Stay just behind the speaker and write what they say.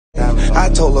I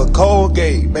told her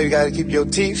Colgate, baby, gotta keep your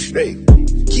teeth straight.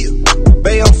 Yeah.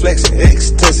 Baby, I'm flexing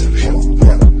extensive.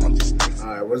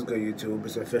 Alright, what's good, YouTube?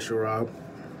 It's Official Rob,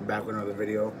 back with another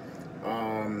video.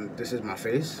 This is my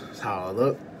face. It's how I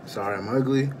look. Sorry I'm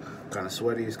ugly. Kind of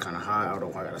sweaty. It's kind of hot. I don't know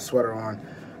why I got a sweater on.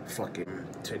 Fucking.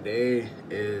 Today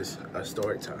is a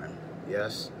story time.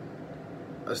 Yes,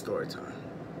 a story time.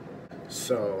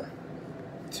 So,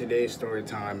 today's story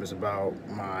time is about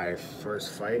my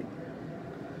first fight.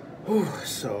 Whew,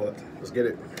 so, let's get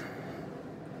it.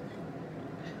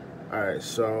 Alright,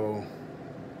 so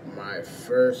my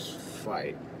first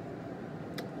fight,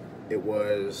 it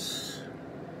was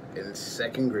in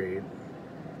second grade.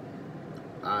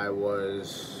 I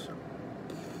was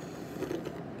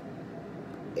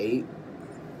 8.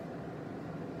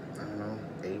 I don't know,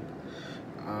 8.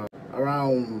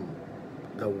 Around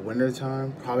the winter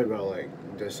time, probably about like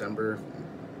December,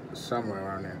 somewhere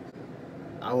around there.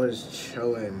 I was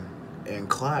chilling in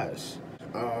class,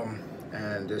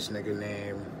 and this nigga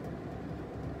named,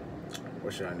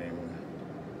 what should I name him?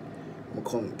 I'm gonna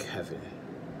call him Kevin.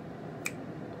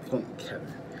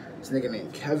 This nigga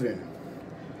named Kevin,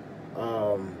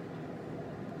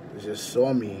 just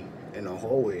saw me in the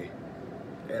hallway,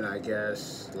 and I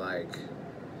guess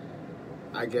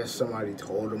somebody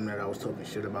told him that I was talking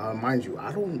shit about him. Mind you, I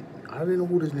didn't know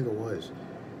who this nigga was.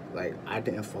 Like, I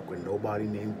didn't fuck with nobody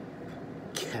named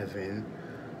Kevin.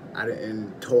 I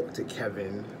didn't talk to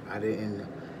Kevin. I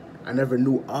never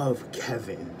knew of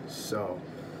Kevin. So,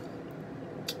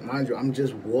 mind you, I'm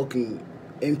just walking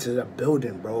into the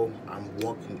building, bro. I'm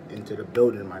walking into the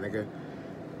building, my nigga.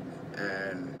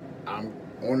 And I'm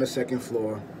on the second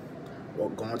floor,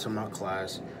 going to my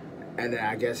class. And then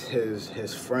I guess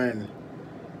his friend,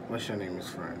 what's your name, his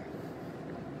friend?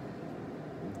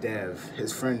 Dev.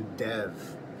 His friend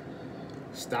Dev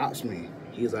stops me.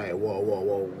 He's like, whoa,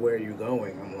 where are you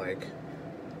going? I'm like,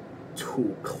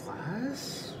 to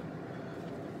class?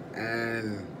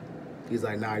 And he's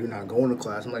like, nah, you're not going to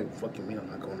class. I'm like, fuck you mean I'm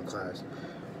not going to class?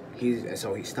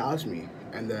 So he stops me,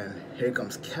 and then here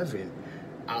comes Kevin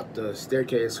out the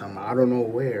staircase from I don't know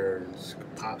where,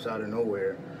 pops out of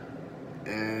nowhere,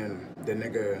 and the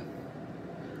nigga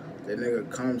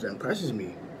comes and presses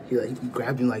me. He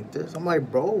grabbed me like this. I'm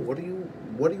like, bro, what are you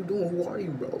doing? Who are you,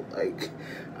 bro? Like,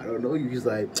 I don't know you. He's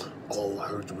like, oh, I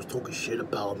heard you was talking shit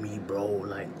about me, bro.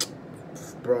 Like,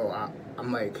 bro,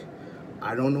 I'm like,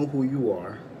 I don't know who you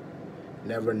are.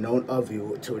 Never known of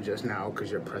you until just now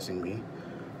because you're pressing me.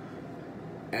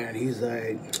 And he's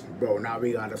like, bro, now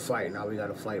we gotta fight,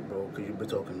 bro, because you've been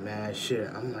talking mad shit.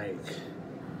 I'm like,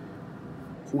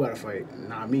 who gotta fight?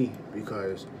 Not me,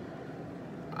 because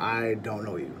I don't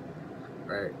know you,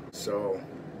 right? So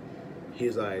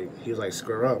he's like,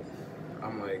 square up.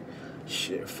 I'm like,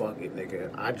 shit, fuck it,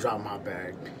 nigga. I dropped my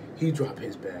bag. He dropped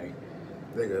his bag.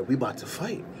 Nigga, we about to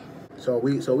fight. So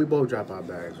we both drop our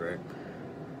bags, right?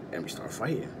 And we start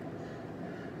fighting.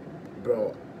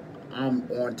 Bro, I'm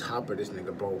on top of this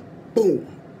nigga, bro. Boom,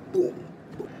 boom,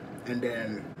 boom. And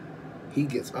then he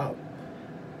gets up.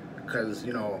 Cause,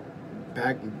 you know,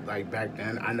 back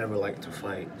then, I never liked to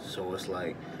fight. So it's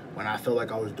like, when I felt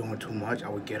like I was doing too much, I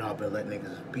would get up and let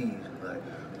niggas be. Like,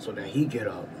 so then he get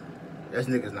up. This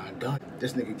nigga's not done.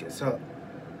 This nigga gets up,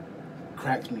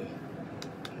 cracks me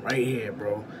right here,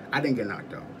 bro. I didn't get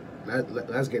knocked out.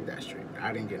 Let's get that straight.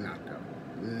 I didn't get knocked out.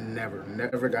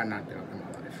 Never got knocked out in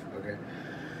my life, okay?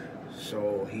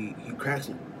 So he cracks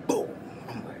me, boom.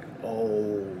 I'm like,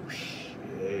 oh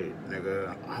shit,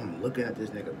 nigga. I'm looking at this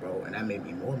nigga, bro, and that made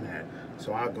me more mad.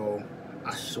 So I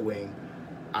swing,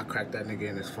 I crack that nigga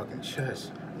in his fucking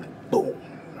chest. I'm like, boom,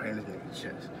 right in his nigga's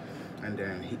chest. And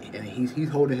then he's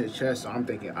holding his chest, so I'm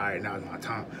thinking, all right, now it's my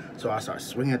time. So I start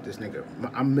swinging at this nigga.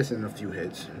 I'm missing a few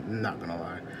hits, not gonna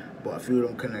lie, but a few of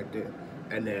them connected.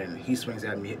 And then he swings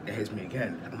at me and hits me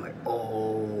again. I'm like,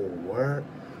 oh, word?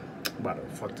 I'm about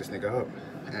to fuck this nigga up.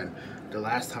 And the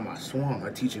last time I swung,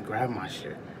 a teacher grabbed my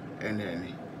shit. And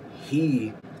then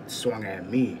he swung at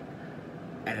me.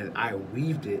 And then I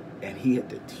weaved it, and he hit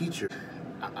the teacher.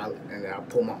 And then I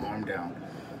pulled my arm down.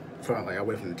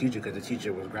 Away from the teacher, because the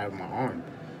teacher was grabbing my arm.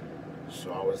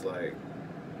 So I was like,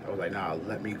 nah,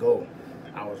 let me go.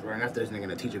 I was running after this nigga,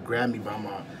 and the teacher grabbed me by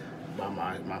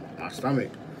my stomach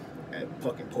and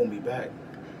fucking pulled me back.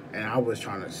 And I was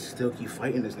trying to still keep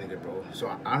fighting this nigga, bro.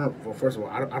 So I don't. Well, first of all,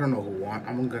 I don't know who won.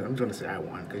 I'm gonna say I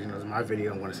won, because, you know, it's my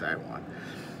video. I'm gonna say I won.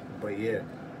 But yeah,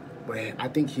 I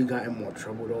think he got in more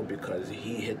trouble though, because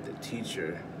he hit the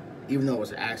teacher. Even though it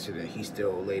was an accident, he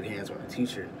still laid hands on the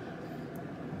teacher.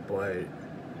 But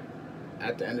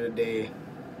at the end of the day,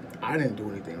 I didn't do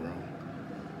anything wrong.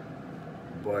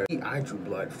 But I drew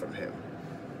blood from him.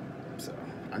 So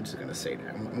I'm just gonna say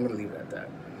that. I'm gonna leave it at that.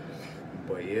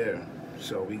 But yeah,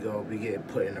 so we get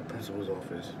put in the principal's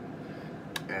office,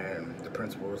 and the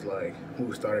principal was like,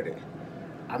 "Who started it?"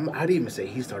 I didn't even say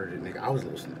he started it, nigga. I was a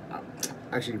little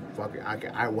actually, fuck it.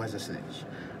 I was a snitch.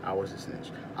 I was a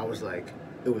snitch. I was like,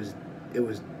 it was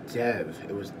Dev.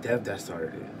 It was Dev that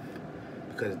started it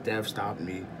because Dev stopped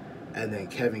me, and then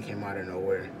Kevin came out of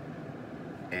nowhere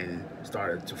and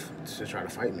started to try to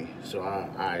fight me. So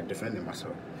I defended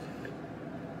myself.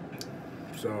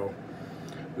 So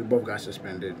we both got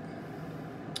suspended.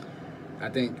 I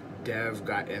think Dev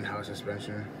got in-house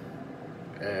suspension,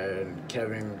 and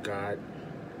Kevin got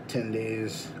 10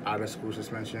 days out of school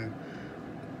suspension,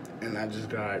 and I just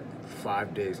got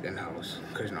 5 days in-house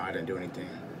because I didn't do anything.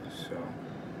 So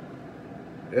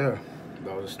yeah,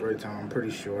 that was a story time. I'm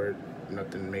pretty short,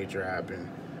 nothing major happened,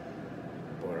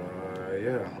 but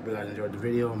yeah, hope you guys enjoyed the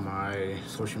video. My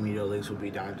social media links will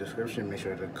be down in the description. Make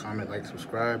sure to comment, like,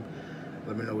 subscribe.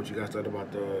 Let me know what you guys thought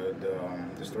about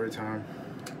the story time.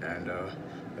 And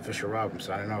Official Rob, I'm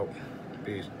signing out.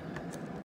 Peace.